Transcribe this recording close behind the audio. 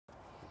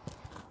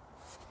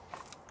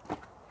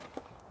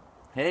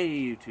Hey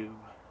YouTube,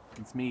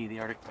 it's me,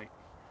 the Arctic Knight.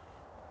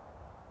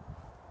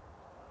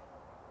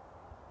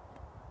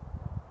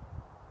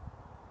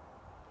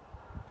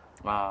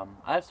 I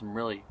have some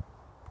really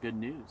good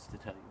news to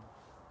tell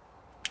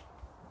you.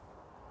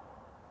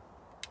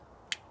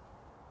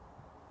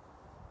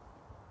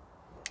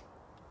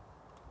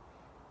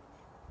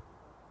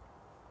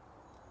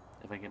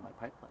 If I get my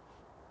pipeline.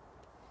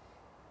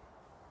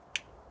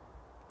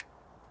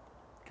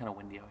 Kind of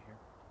windy out here.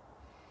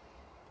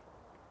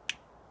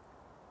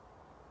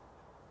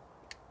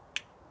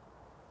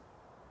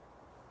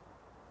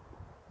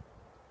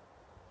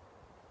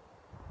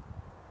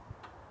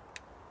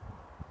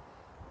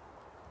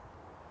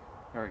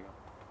 There we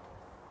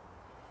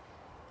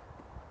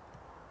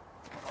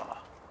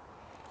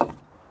go.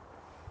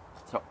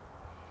 So,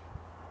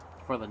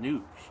 for the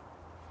news.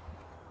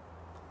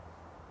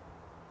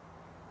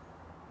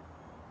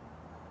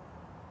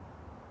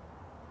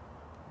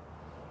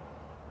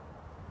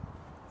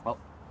 Well,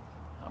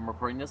 I'm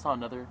recording this on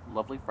another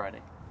lovely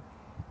Friday,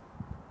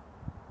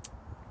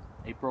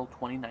 April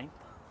 29th.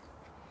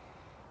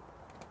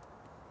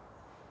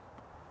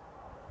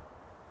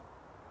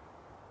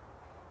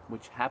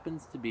 Which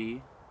happens to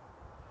be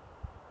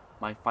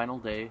my final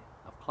day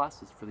of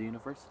classes for the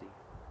university.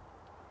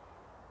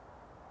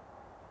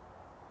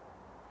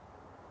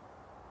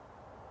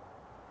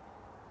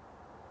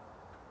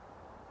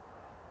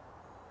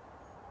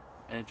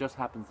 And it just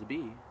happens to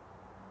be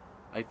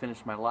I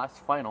finished my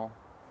last final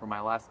for my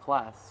last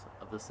class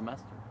of the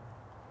semester.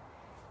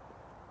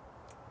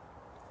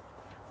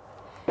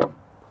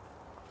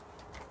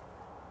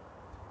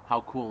 How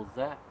cool is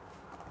that?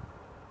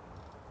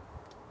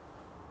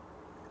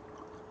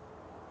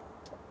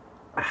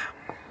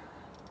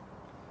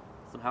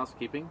 Some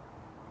housekeeping.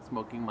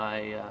 Smoking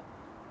my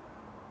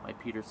my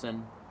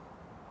Peterson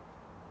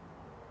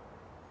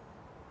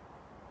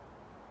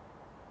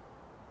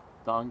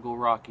Dongo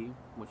Rocky,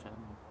 which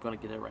I'm gonna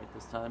get it right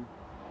this time.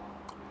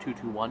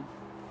 221.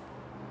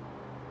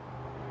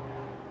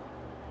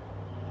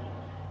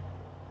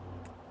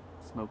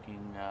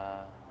 Smoking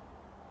the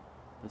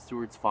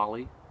Seward's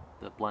Folly,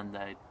 the blend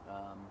that I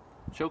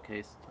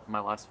showcased in my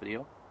last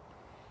video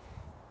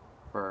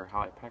for how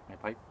I pack my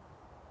pipe.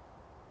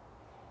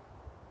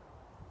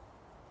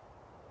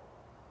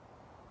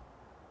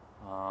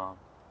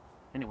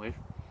 Anyways,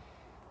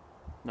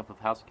 enough of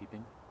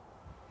housekeeping.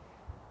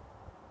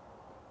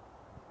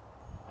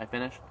 I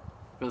finished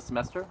for the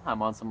semester.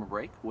 I'm on summer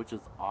break, which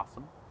is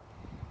awesome.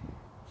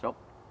 So,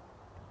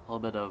 a little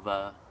bit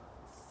of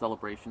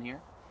celebration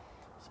here.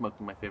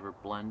 Smoking my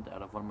favorite blend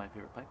out of one of my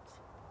favorite pipes.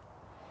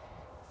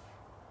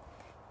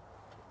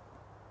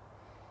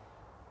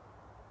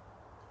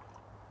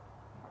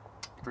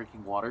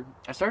 Drinking water.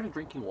 I started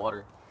drinking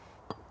water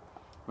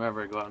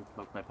whenever I go out and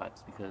smoke my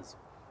pipes because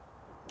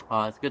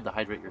it's good to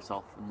hydrate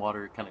yourself, and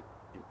water kind of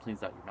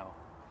cleans out your mouth.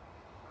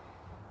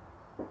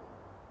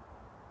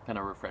 Kind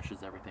of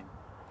refreshes everything.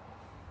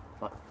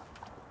 But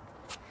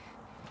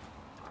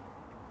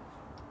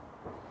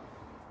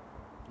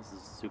this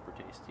is super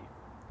tasty.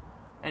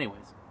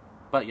 Anyways,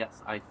 but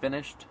yes, I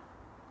finished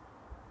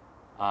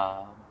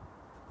all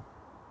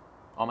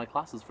my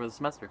classes for the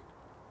semester.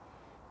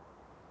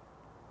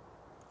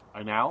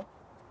 I now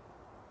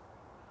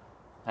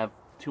have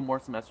 2 more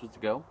semesters to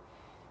go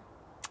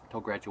till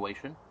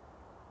graduation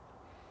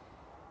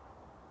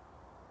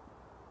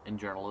in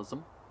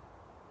journalism,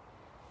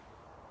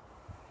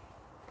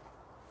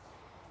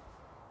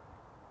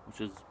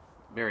 which is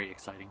very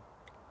exciting.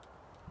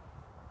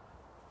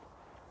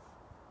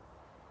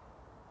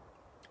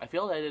 I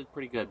feel that I did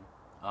pretty good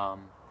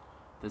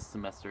this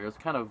semester. It was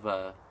kind of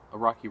a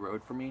rocky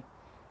road for me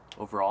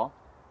overall,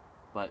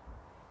 but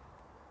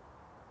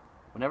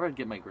whenever I'd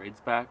get my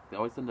grades back, they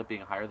always end up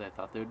being higher than I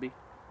thought they would be.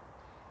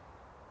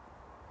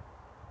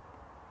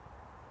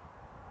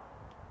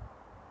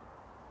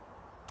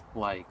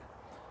 Like,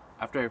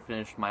 after I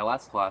finished my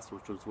last class,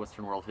 which was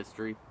Western World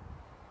History,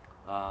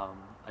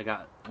 I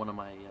got one of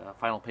my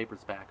final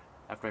papers back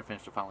after I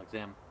finished the final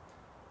exam.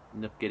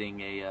 Ended up getting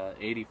a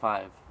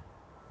 85%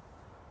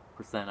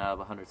 out of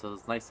 100, so it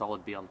was a nice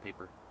solid B on the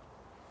paper,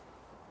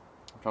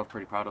 which I was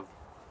pretty proud of.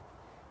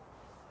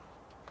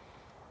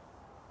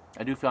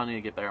 I do feel I need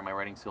to get better at my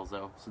writing skills,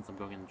 though, since I'm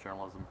going into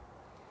journalism.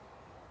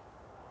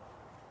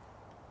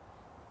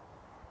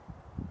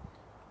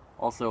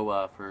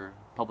 Also, for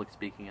public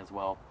speaking as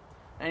well.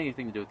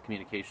 Anything to do with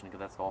communication, because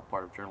that's all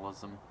part of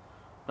journalism.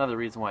 Another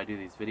reason why I do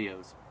these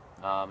videos.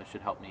 It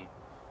should help me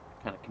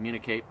kind of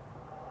communicate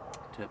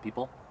to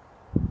people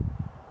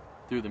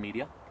through the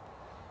media.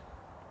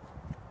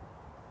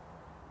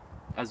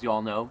 As you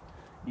all know,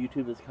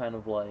 YouTube is kind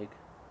of like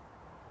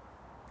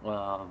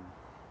kind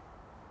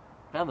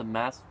of the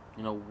mass,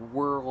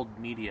 world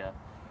media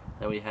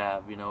that we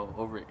have,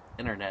 over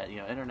internet.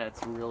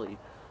 Internet's really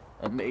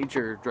a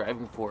major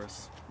driving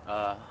force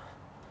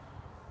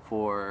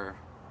for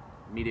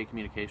media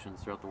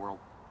communications throughout the world.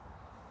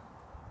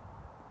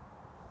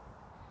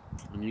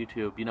 And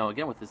YouTube,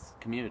 again with this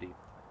community,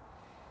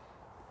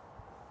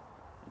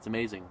 it's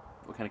amazing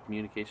what kind of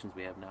communications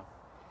we have now.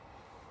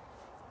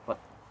 But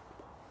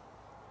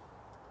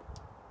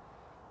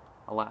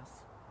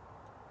alas.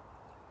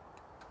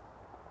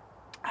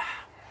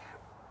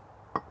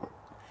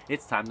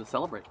 It's time to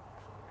celebrate.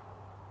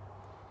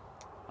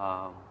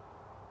 I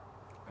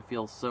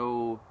feel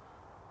so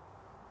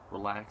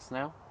relaxed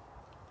now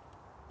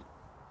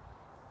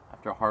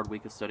after a hard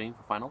week of studying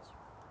for finals.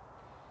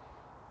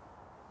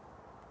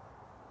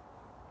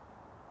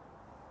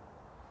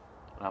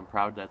 And I'm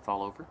proud that it's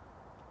all over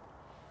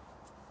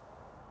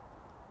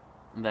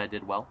and that I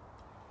did well.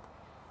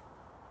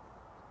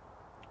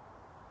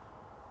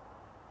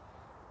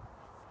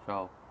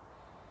 So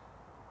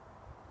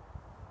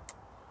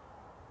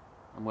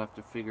I'm going to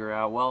have to figure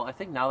out, well, I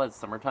think now that it's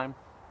summertime,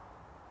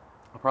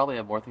 I'll probably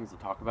have more things to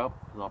talk about,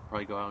 because I'll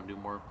probably go out and do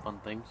more fun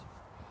things.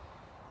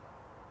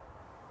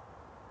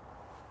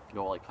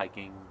 Go like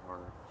hiking, or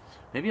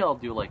maybe I'll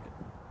do like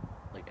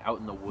out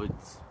in the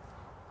woods,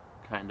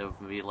 kind of,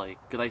 maybe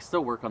like, because I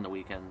still work on the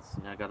weekends,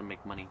 you know, I gotta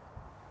make money.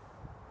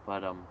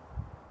 But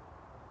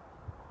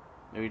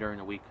maybe during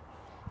the week,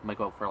 I might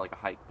go out for like a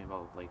hike. Maybe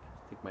I'll like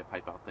take my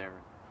pipe out there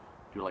and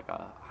do like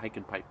a hike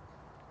and pipe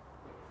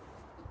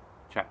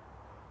chat.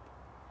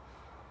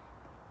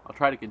 I'll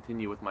try to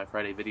continue with my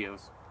Friday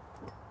videos.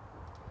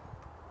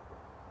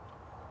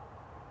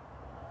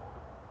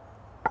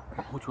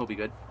 Which will be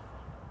good.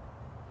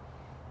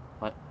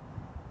 But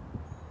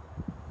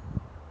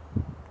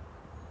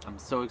I'm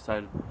so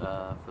excited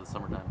for the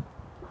summertime.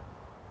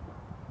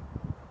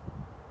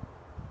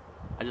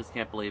 I just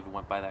can't believe it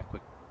went by that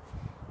quick.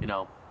 You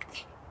know,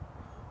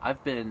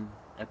 I've been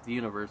at the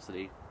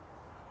university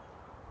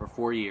for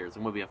 4 years.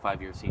 I'm going to be a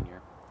 5-year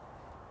senior.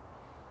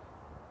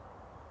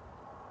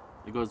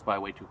 It goes by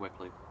way too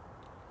quickly.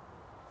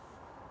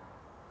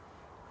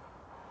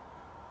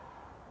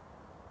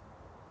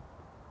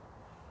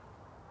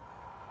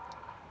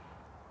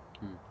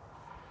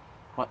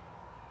 But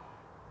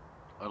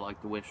I'd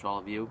like to wish all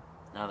of you,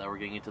 now that we're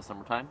getting into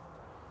summertime,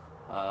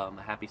 a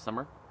happy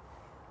summer.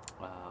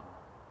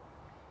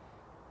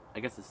 I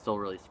guess it's still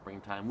really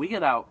springtime. We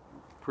get out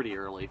pretty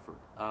early for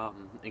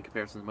in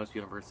comparison to most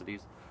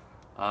universities,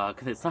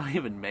 because it's not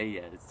even May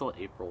yet. It's still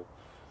April.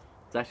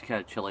 It's actually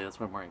kind of chilly. That's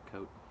why I'm wearing a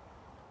coat.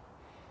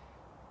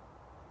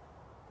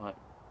 But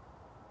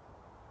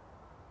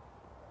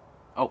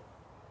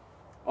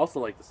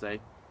also like to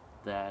say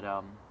that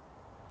I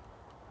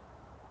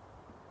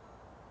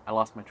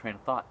lost my train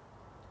of thought.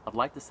 I'd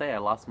like to say I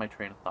lost my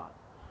train of thought.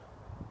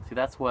 See,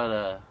 that's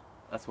what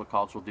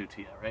college will do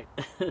to you, right?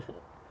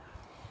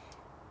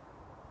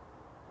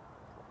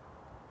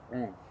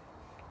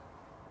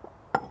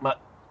 But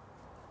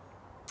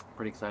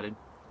pretty excited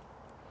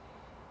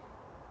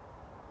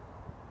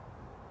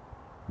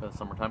for the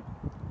summertime.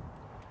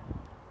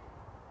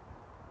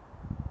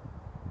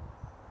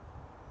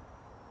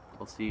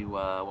 We'll see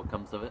what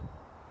comes of it.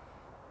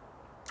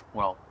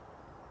 Well,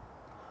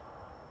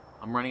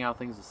 I'm running out of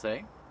things to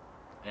say,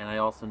 and I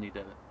also need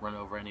to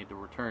I need to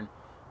return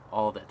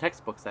all the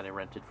textbooks that I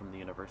rented from the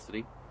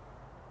university.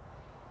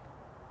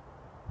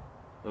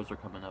 Those are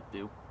coming up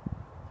due.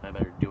 I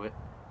better do it.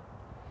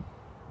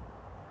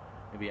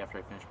 Maybe after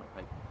I finish my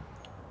pipe.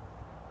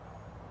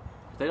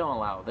 They don't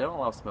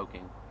allow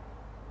smoking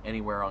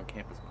anywhere on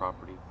campus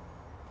property.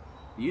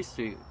 You used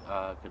to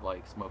could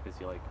like smoke as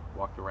you like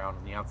walked around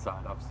on the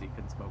outside. Obviously, you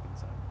couldn't smoke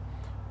inside,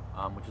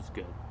 which is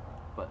good.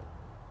 But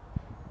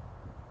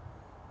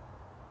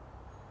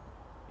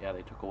yeah,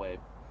 they took away.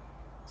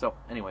 So,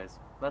 anyways,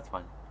 that's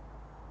fine.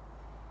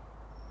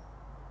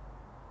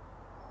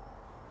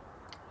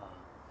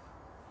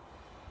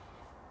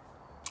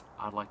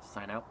 I'd like to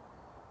sign out.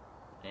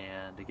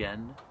 And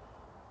again,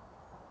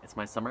 it's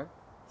my summer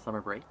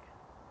break.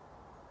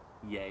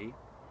 Yay.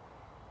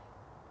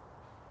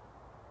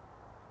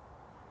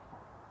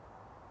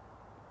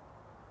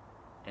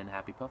 And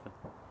happy puffin'.